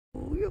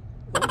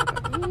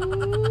Whoop.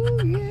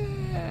 Ooh,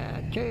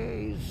 yeah,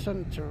 Chase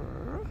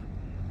Center.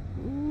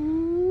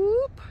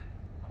 Whoop.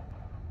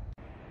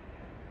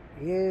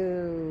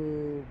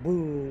 You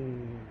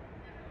boom.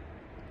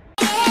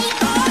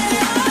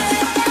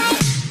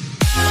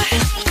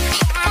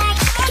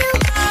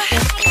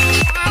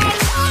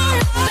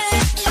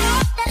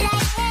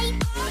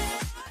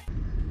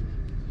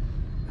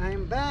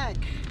 I'm back.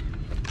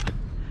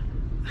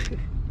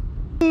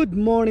 Good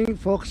morning,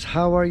 folks.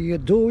 How are you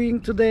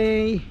doing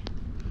today?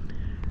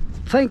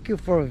 Thank you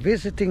for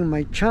visiting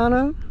my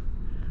channel.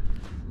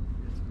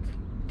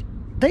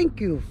 Thank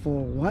you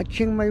for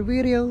watching my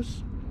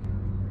videos.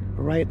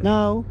 Right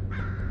now,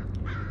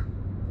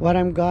 what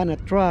I'm gonna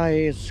try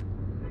is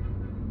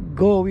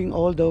going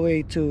all the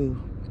way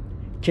to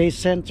Chase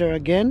Center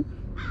again,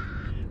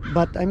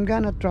 but I'm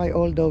gonna try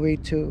all the way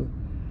to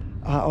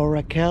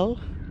Oracle,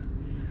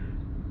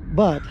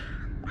 but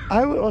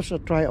I will also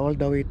try all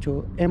the way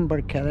to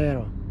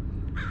Embarcadero.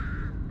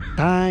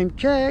 Time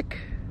check.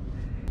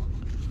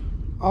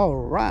 All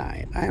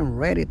right, I'm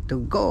ready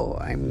to go.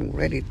 I'm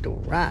ready to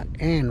rock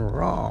and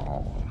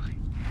roll.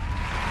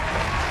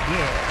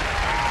 Yeah.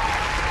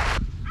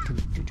 So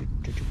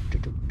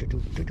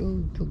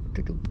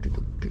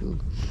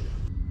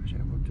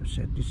I'm going to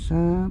set this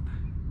up.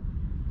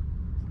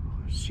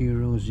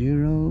 0,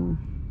 0.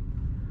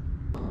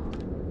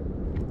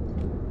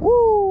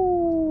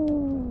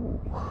 Woo!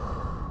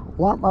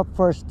 Warm up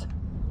first.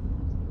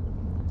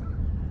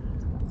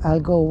 I'll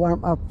go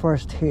warm up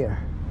first here.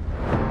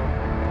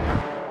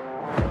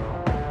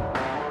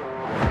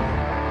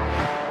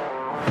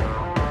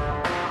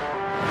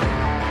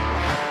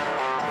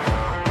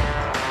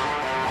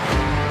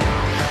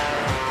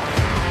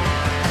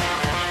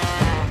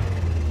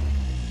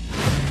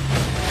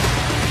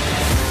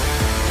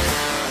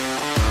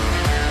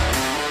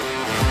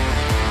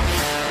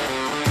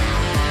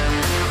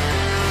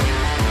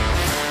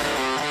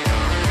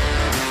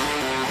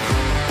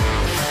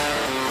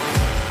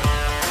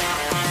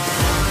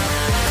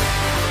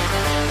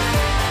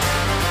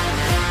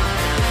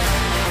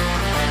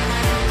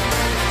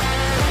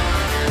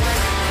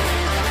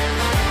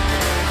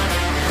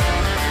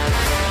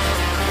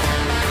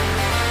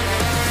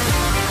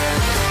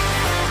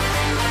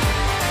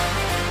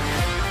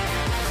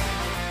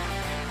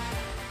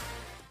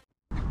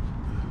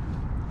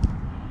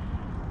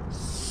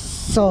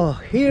 So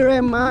here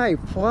am I,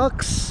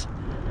 folks.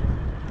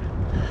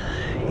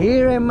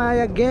 Here am I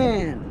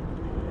again.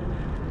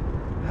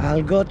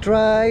 I'll go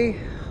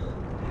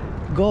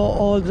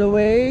all the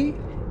way.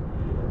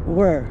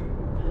 Where?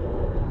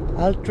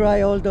 I'll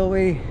try all the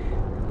way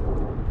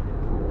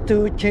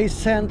to Chase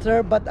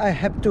Center, but I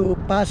have to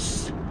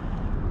pass,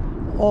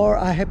 or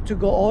I have to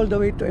go all the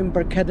way to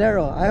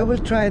Embarcadero. I will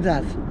try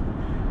that.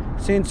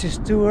 Since it's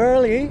too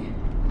early,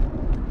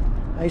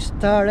 I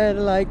started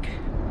like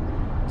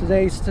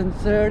today is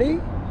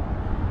 10:30,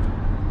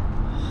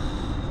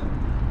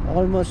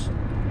 almost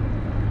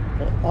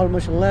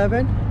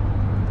 11.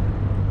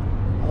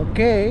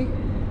 Okay,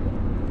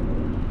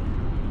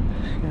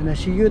 gonna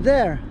see you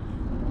there.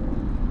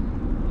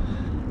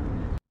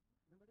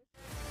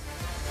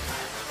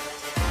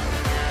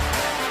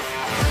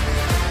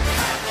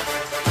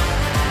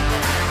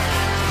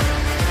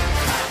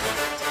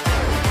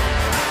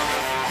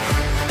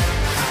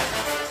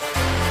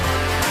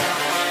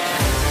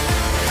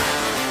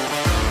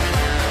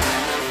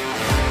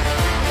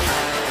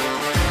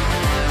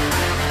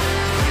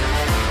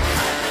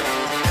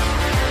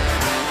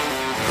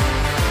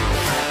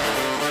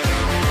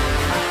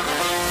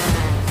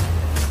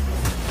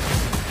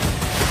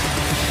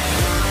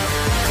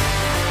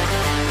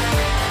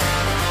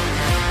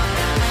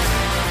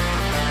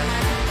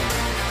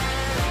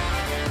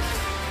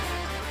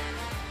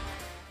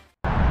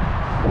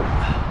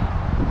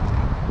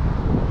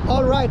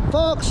 Alright,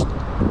 folks,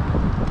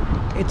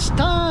 it's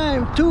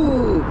time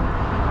to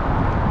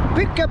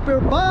pick up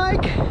your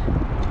bike,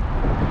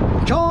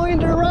 join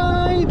the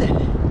ride,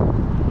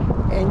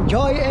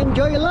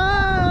 enjoy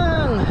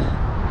lang.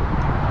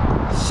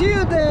 See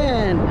you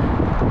then.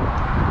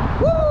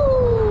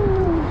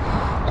 Woo!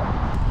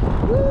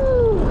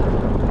 Woo!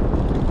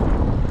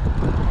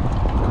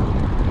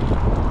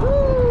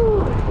 Woo!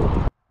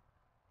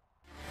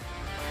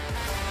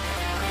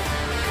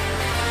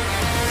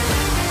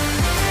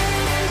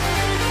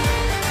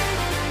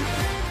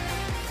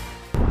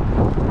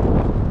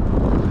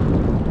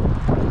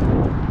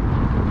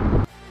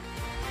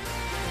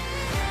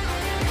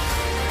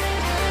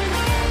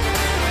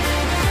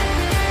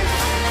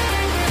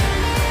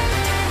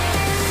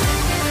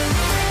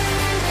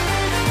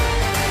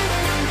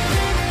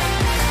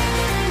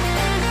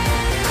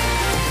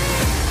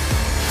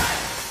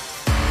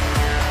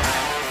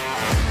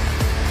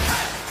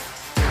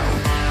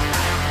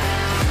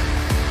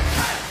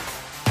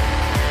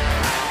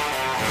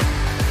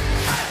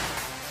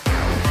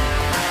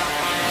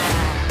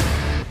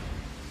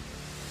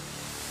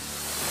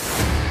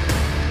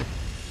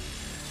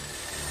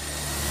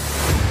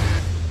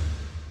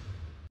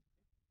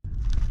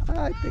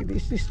 I think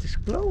this is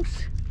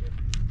close.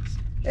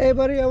 Hey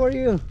buddy, how are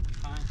you?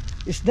 Fine.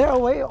 Is there a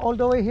way all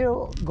the way here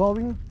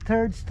going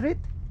 3rd Street?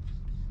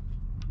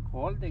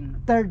 Holding.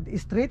 3rd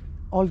Street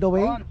all the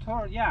way? On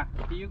tour, yeah.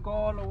 You go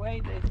all the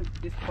way.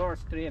 This tour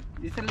strip.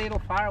 It's a little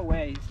far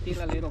away.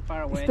 Still a little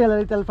far away. Still a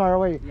little far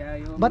away. Yeah,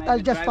 you But maybe I'll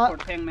just drive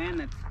for 10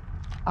 minutes.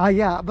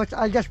 Yeah, but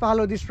I'll just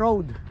follow this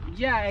road.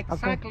 Yeah,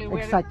 exactly. Okay,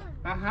 where exact.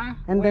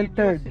 And where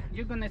then 3rd.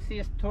 you're gonna see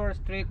a tour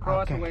street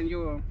cross Okay. when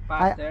you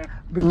pass there.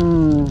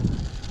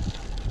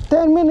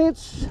 10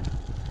 minutes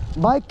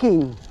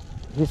biking,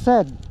 he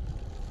said.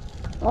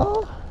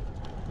 Oh,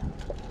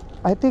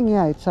 I think,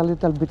 yeah, it's a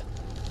little bit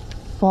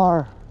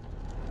far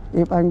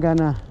if I'm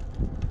gonna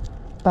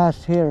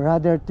pass here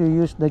rather to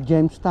use the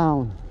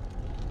Jamestown.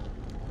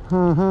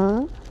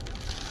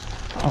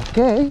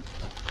 Okay.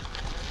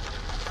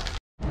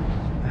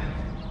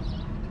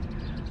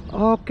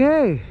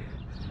 Okay,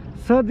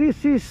 so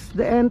this is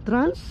the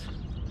entrance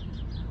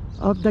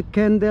of the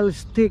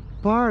Candlestick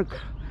Park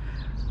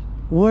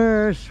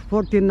where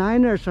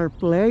 49ers are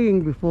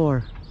playing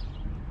before.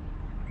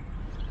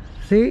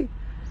 See?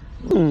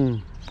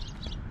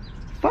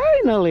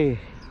 Finally!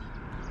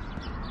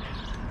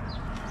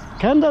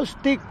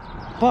 Candlestick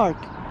Park.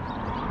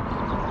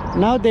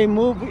 Now they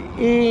move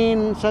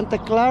in Santa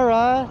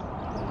Clara.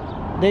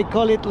 They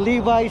call it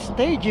Levi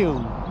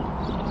Stadium.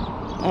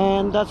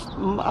 And that's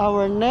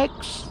our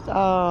next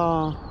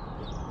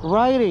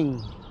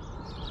riding.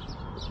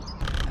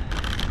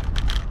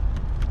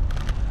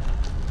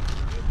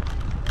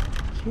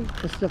 See,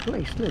 that's the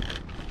place, look.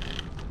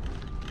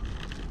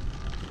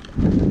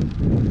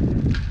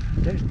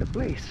 There's the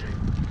place.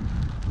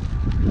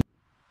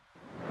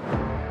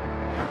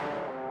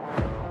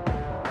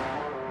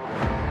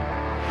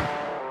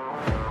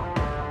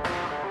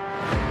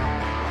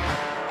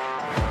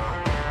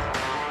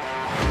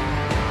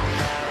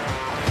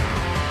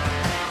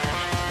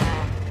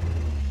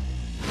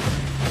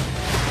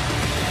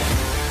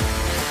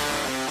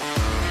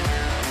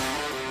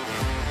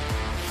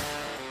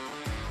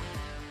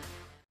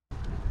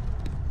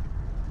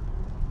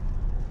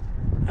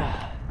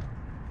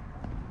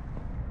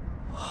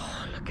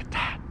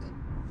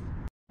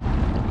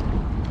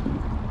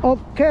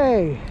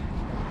 Okay,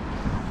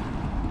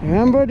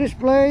 remember this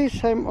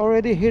place? I'm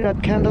already here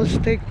at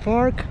Candlestick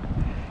Park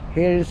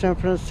here in San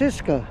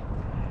Francisco.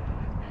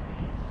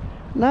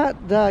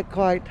 Not that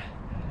quite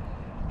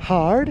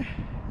hard.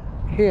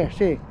 Here,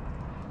 see,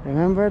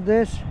 remember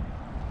this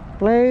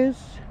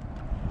place?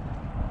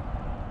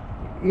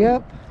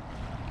 Yep,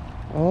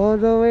 all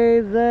the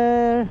way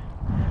there.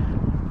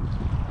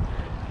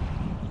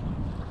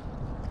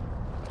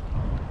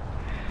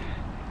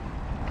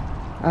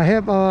 I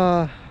have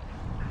a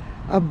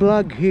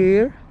blog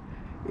here.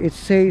 It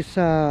says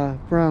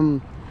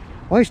from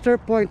Oyster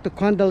Point to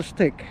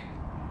Candlestick,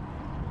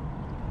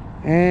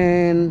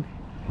 and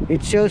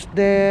it shows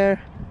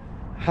there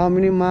how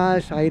many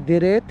miles I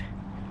did it,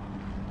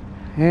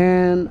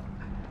 and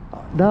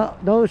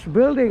those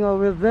buildings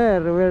over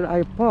there where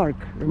I park,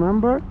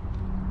 remember?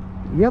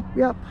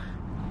 Yep.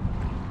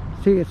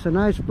 See, it's a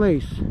nice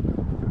place.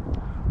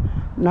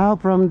 Now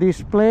from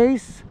this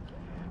place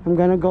I'm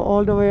gonna go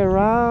all the way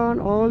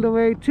around, all the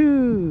way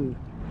to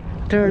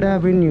 3rd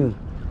Avenue,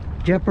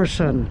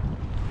 Jefferson.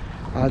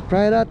 I'll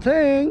try that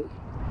thing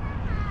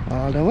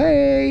all the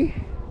way.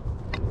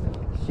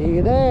 See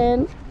you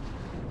then.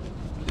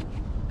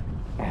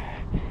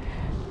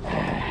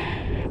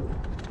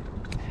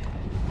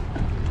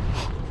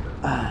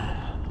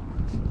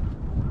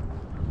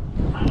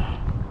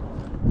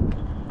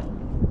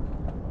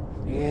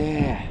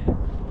 Yeah.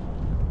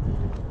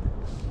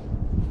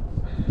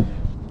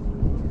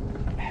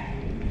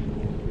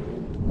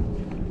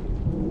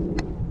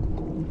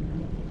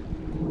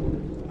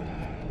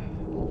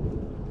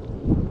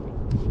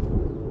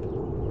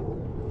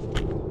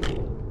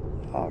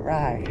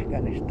 Alright,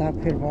 gonna stop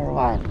here for a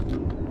while.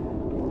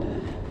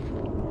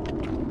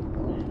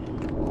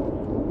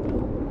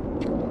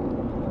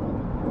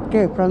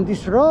 Okay, from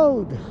this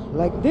road,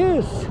 like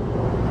this.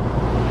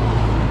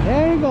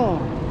 There you go.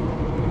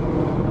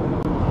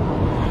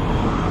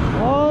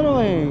 All the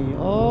way.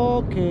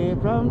 Okay,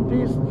 from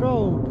this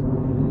road.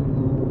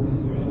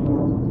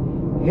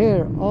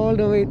 Here, all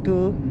the way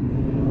to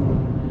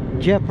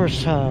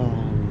Jefferson.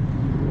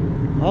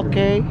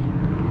 Okay.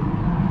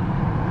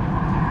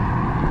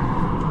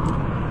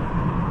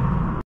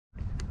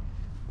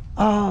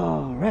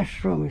 Oh,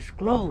 restroom is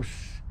closed.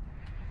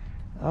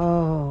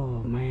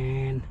 Oh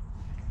man.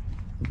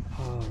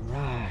 All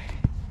right.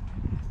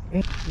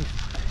 There's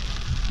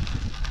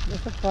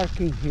a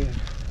parking here.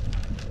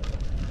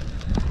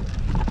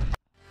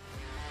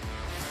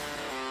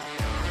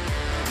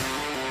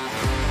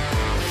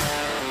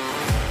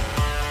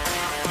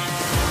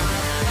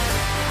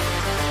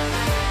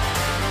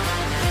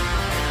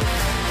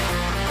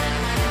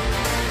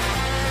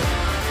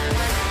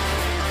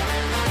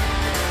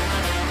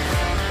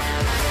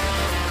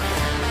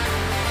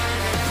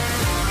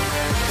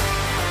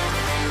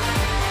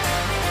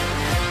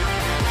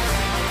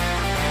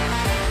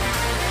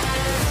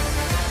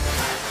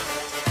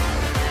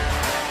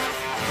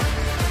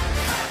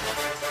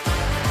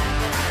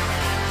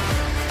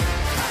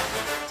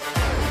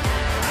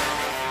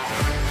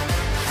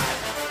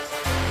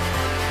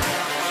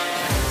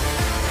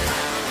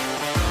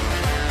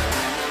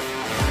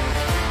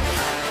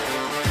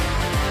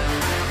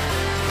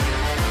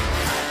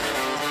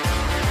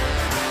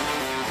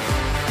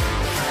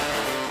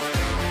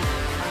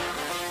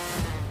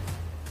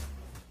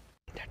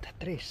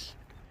 is.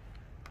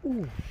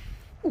 Ooh,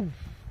 ooh,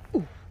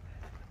 ooh,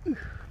 ooh,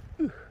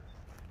 ooh.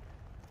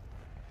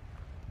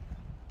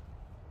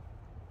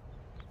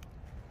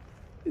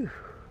 Ooh.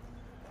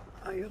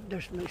 I hope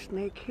there's no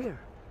snake here.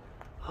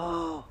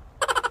 Oh,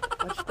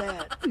 what's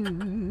that?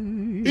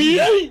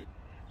 It's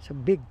a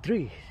big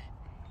tree.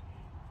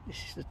 This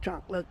is the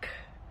trunk, look.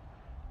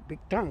 Big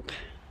trunk.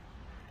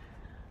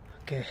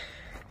 Okay.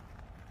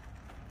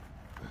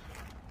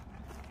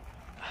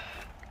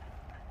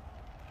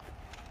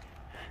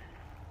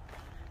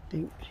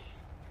 Think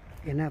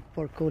enough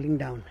for cooling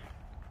down.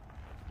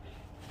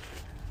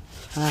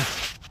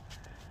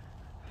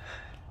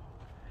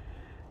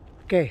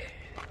 Okay,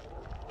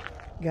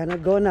 gonna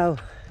go now.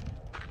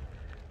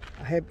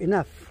 I have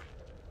enough.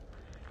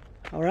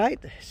 All right,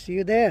 see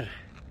you there.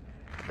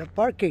 The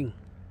parking.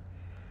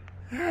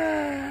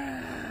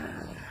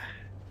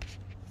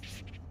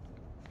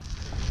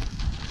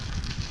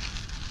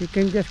 You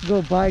can just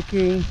go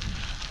biking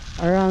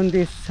around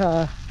this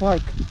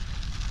park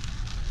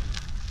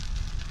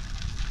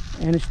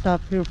and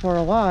stop here for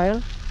a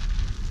while.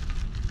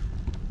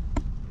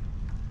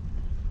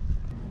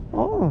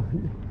 Oh,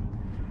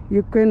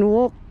 you can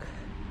walk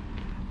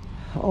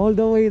all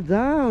the way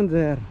down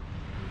there.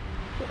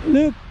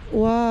 Look,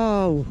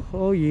 wow.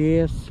 Oh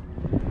yes,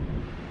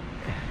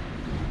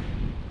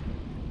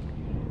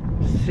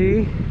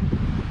 see,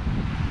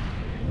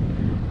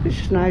 this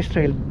is nice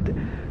trail.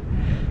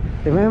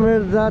 Remember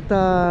that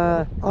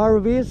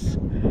RVs?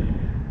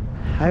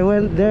 I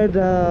went there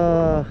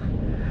the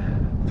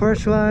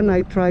first one.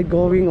 I tried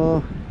going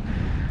all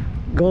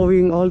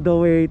the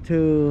way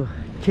to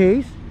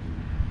Chase.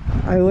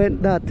 I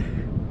went that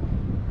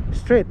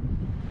straight,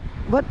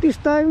 but this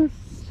time,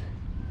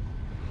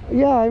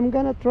 yeah, I'm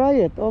gonna try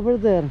it over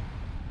there.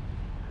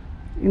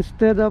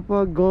 Instead of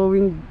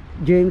going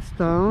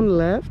Jamestown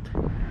left,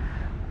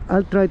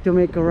 I'll try to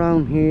make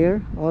around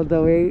here all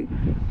the way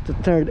to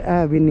 3rd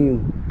Avenue,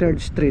 3rd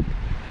Street.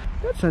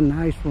 That's a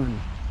nice one.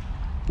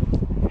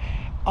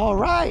 All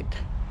right,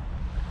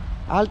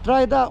 I'll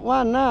try that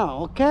one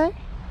now, okay?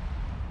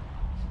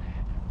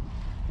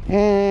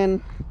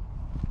 And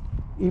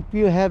if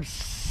you have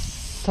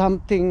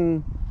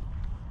something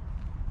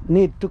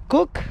need to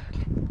cook,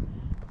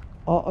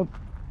 or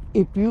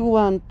if you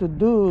want to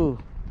do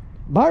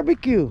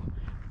barbecue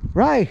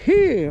right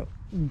here,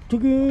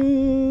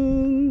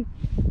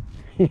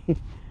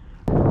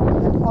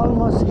 I'm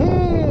almost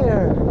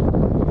here.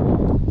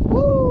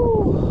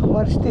 Woo!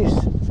 What's this?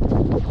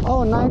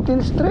 Oh,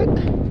 19th Street.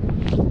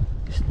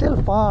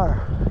 Still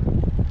far.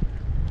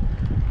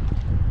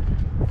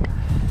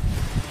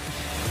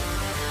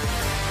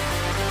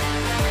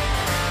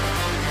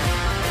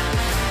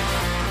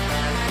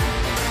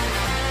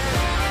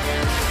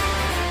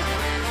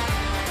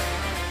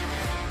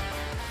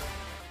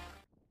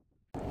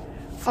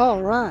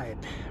 All right,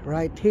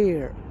 right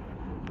here,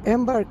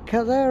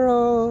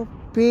 Embarcadero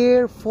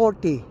Pier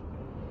 40.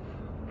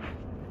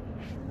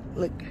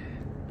 Look.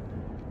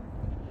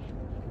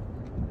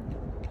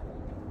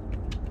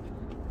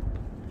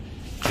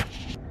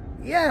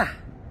 Yeah.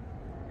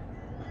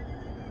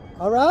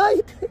 All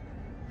right.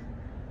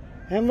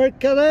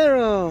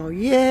 Embarcadero.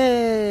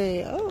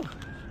 Yay. Oh.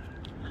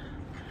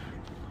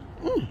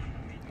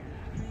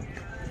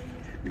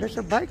 There's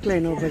a bike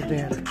lane over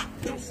there.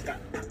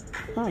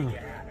 Huh.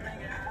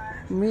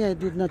 Me, I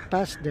did not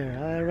pass there.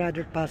 I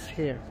rather pass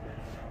here.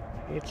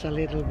 It's a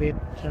little bit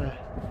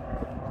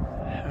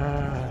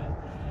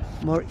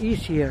more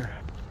easier.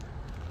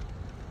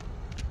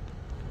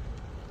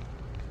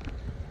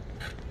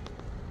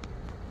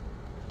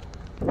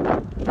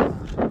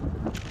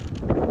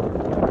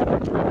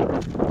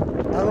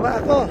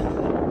 Ako.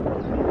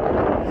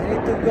 I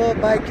need to go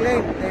bike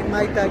lane. They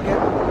might get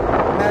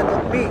mad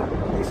at me.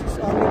 This is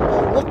only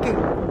for walking.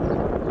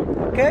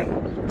 Okay?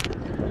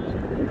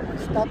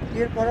 Stop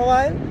here for a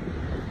while,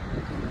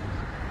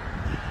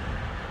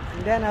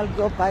 and then I'll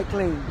go bike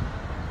lane.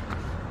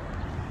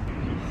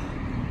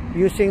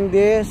 Using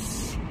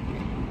this,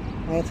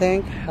 I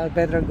think I'll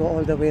better go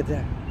all the way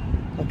there.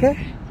 Okay?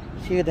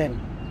 See you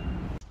then.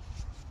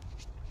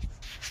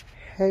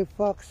 Hey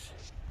folks,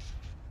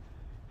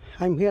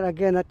 I'm here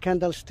again at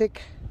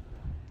Candlestick.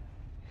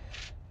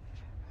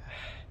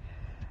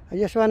 I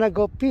just wanna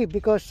go pee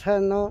because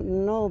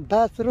no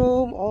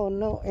bathroom or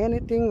no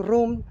anything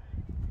room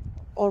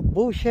or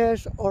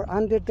bushes or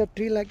under the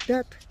tree like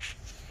that.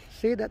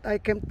 See that I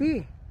can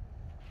pee.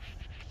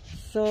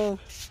 So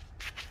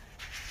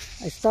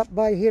I stopped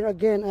by here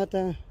again at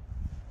a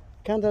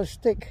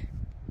Candlestick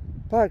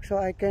Park so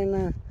I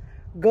can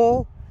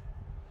go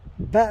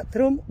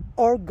bathroom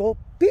or go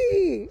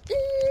pee.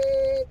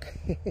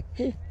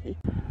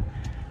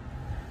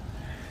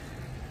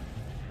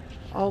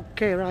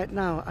 Okay, right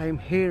now I'm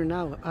here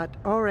now at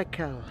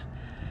Oracle,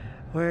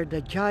 where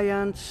the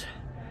Giants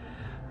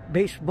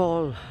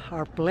baseball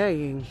are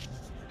playing.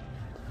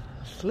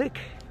 Slick.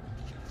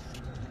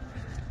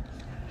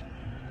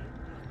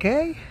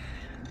 Okay,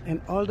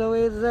 and all the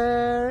way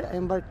there,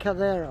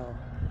 Embarcadero.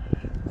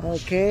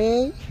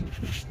 Okay.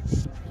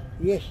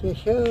 Yes.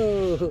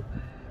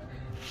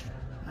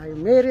 I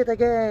made it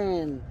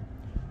again,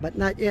 but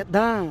not yet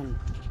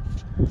done.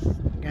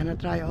 Gonna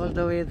try all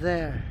the way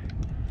there.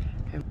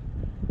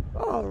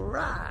 All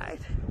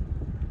right.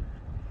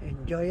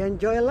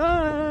 Enjoy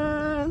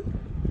land.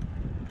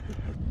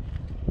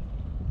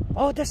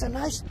 Oh, there's a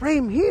nice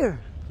frame here.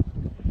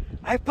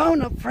 I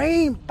found a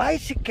frame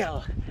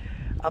bicycle.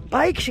 A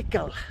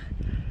bicycle.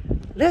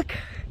 Look.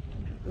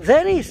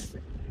 Dennis.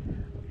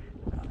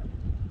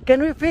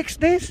 Can we fix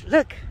this?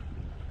 Look.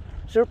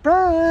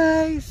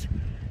 Surprise.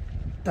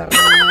 Ta-da!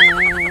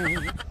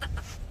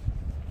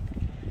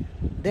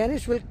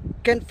 Dennis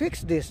can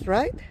fix this,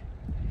 right?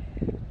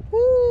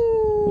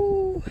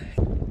 Woo!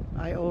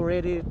 I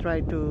already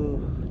tried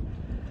to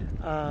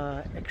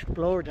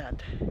explore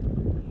that.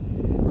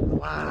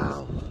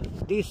 Wow!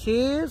 This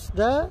is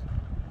the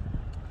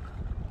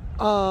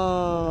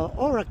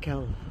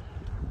Oracle.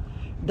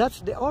 That's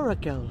the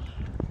Oracle.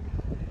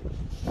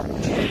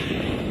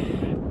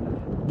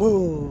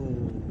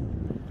 Boom!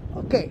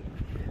 Okay,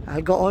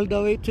 I'll go all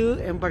the way to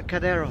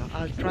Embarcadero.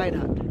 I'll try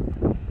that.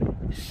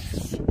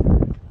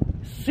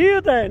 See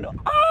you then.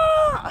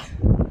 Ah!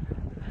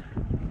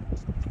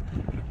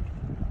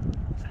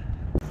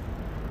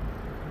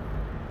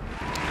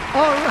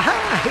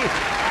 Alright,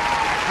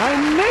 I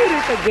made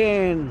it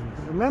again.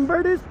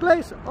 Remember this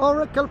place?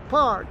 Oracle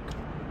Park.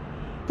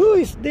 Who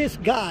is this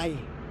guy?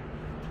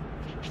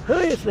 Who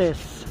is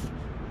this?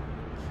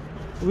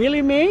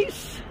 Willie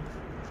Mays?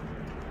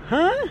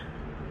 Huh?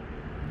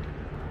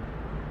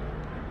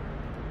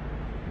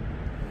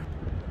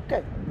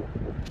 Okay.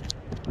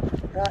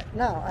 Right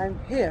now I'm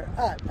here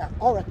at the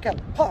Oracle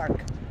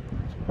Park.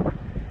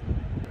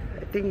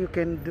 I think you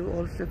can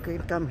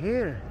come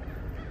here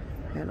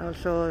and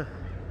also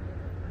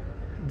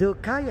do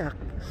kayak.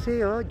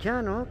 See, oh,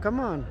 Jan, oh, come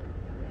on.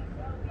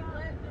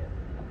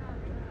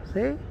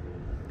 See?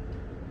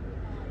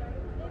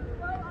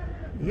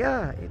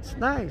 Yeah, it's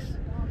nice.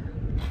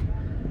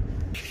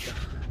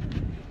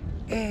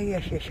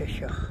 Yes.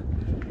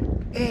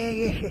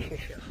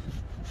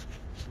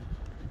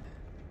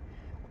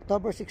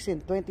 October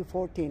 16,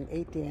 2014,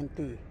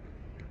 AT&T.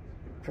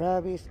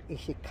 Travis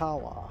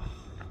Ishikawa.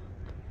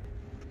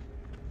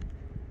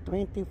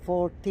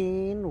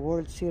 2014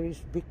 World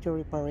Series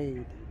Victory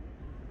Parade.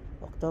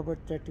 October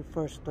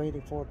 31st,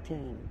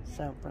 2014,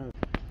 San Francisco.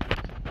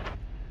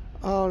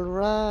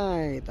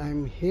 Alright,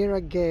 I'm here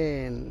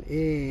again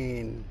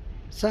in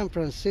San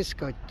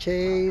Francisco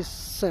Chase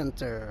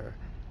Center.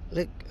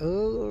 Look,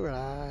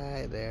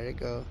 alright, there you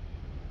go.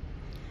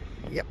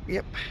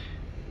 Yep.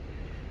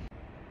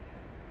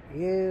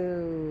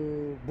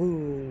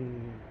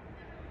 Boom.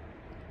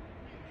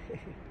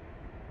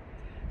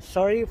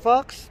 Sorry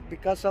folks,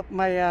 because of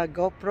my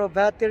GoPro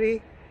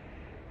battery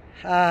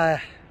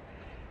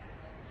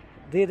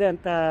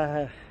didn't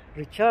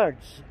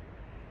recharge.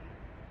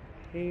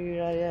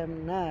 Here I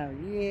am now.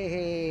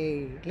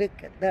 Yay! Look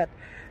at that.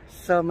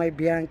 So my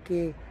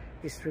Bianchi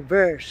is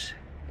reversed.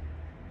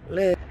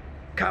 Look,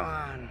 come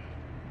on.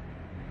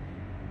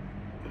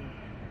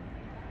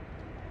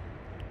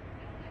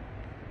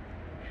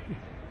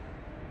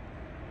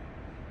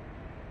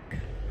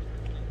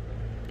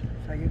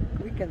 So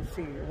we can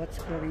see what's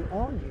going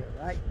on here,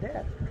 right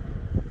there.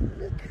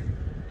 Look.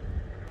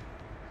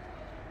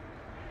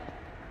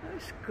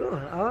 That's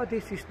cool. Oh,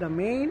 this is the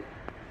main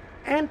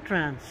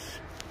entrance.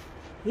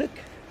 Look.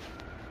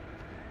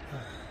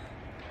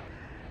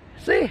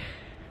 See?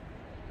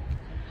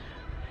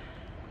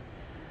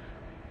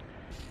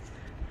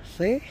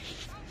 See?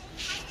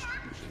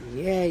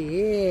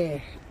 Yeah.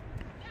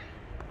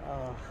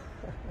 Oh.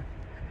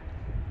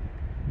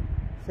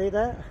 See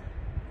that?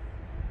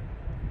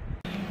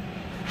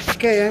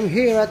 Okay, I'm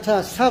here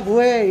at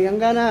Subway. I'm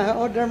gonna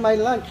order my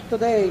lunch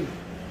today.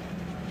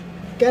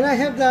 Can I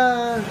have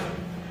the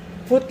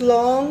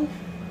foot-long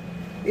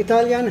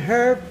Italian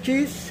herb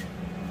cheese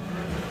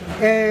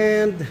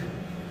and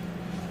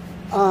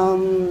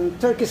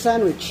turkey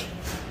sandwich?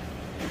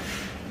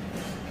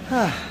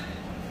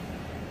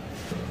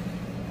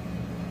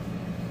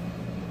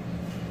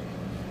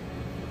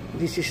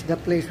 This is the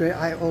place where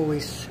I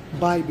always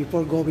buy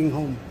before going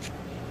home.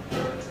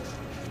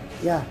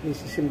 Yeah,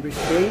 this is in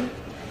Brisbane.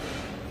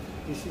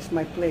 This is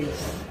my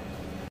place.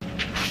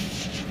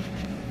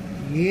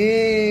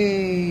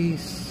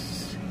 Yes.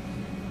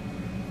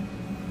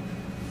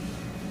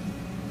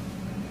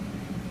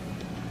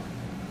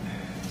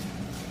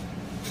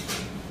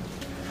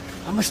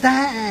 Almost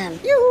done.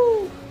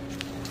 Yoo-hoo!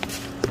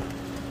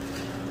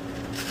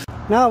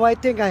 Now I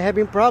think I'm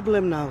having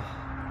problem now.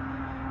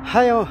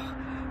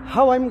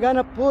 How I'm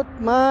gonna put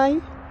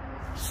my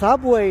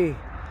Subway?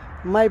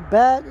 My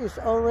bag is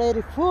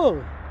already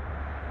full.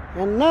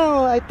 And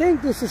now I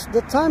think this is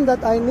the time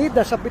that I need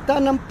the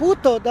sabitan ng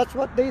puto. That's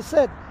what they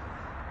said.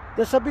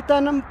 The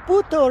sabitan ng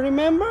puto,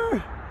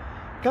 remember?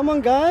 Come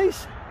on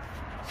guys.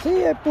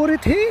 See, I put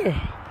it here.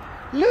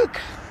 Look.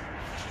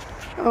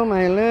 Oh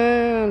my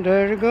land,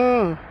 there you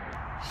go.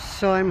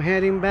 So I'm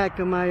heading back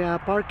to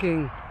my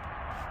parking.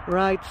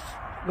 Right,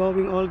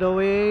 going all the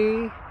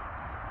way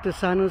to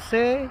San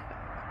Jose,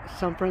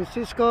 San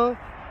Francisco.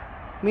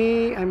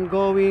 Me, I'm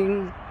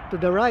going to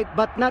the right,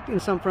 but not in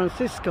San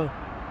Francisco.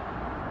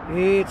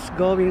 It's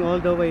going all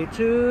the way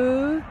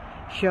to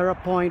Sierra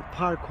Point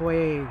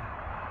Parkway.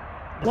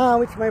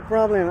 Now it's my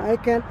problem. I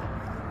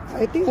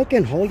think I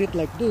can hold it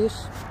like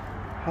this.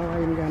 How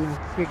I'm gonna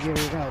figure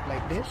it out?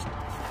 Like this?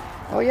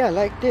 Oh yeah,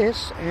 like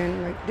this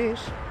and like this.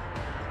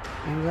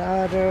 And the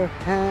other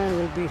hand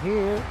will be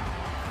here.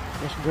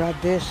 Just grab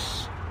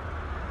this.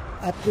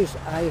 At least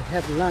I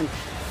have lunch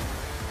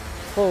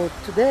for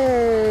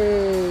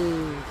today.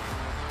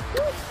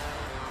 Woo!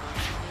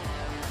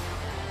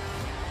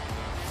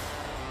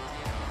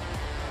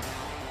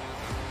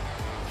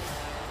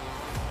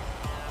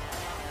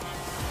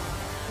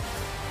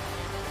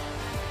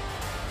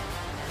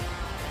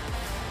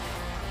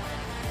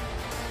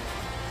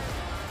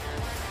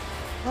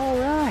 All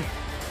right.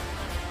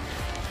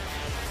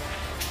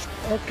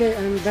 Okay,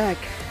 I'm back.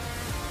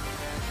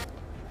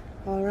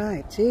 All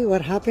right, see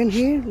what happened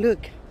here?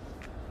 Look.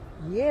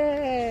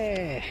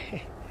 Yeah.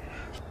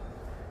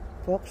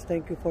 Folks,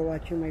 thank you for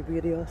watching my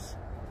videos.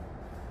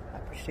 I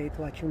appreciate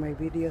watching my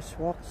videos,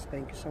 folks.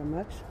 Thank you so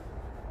much.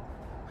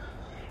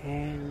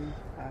 And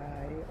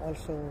I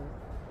also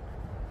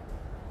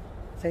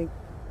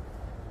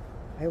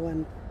I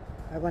want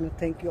to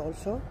thank you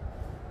also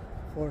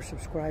for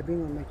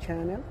subscribing on my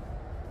channel.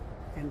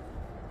 And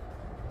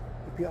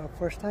if you are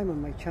first time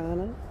on my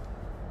channel,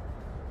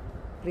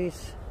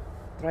 please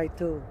try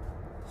to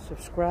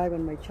subscribe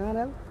on my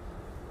channel,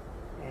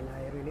 and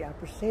I really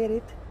appreciate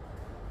it.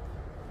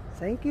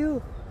 Thank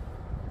you.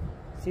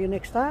 See you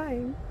next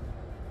time.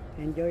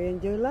 Enjoy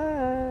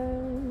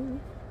life.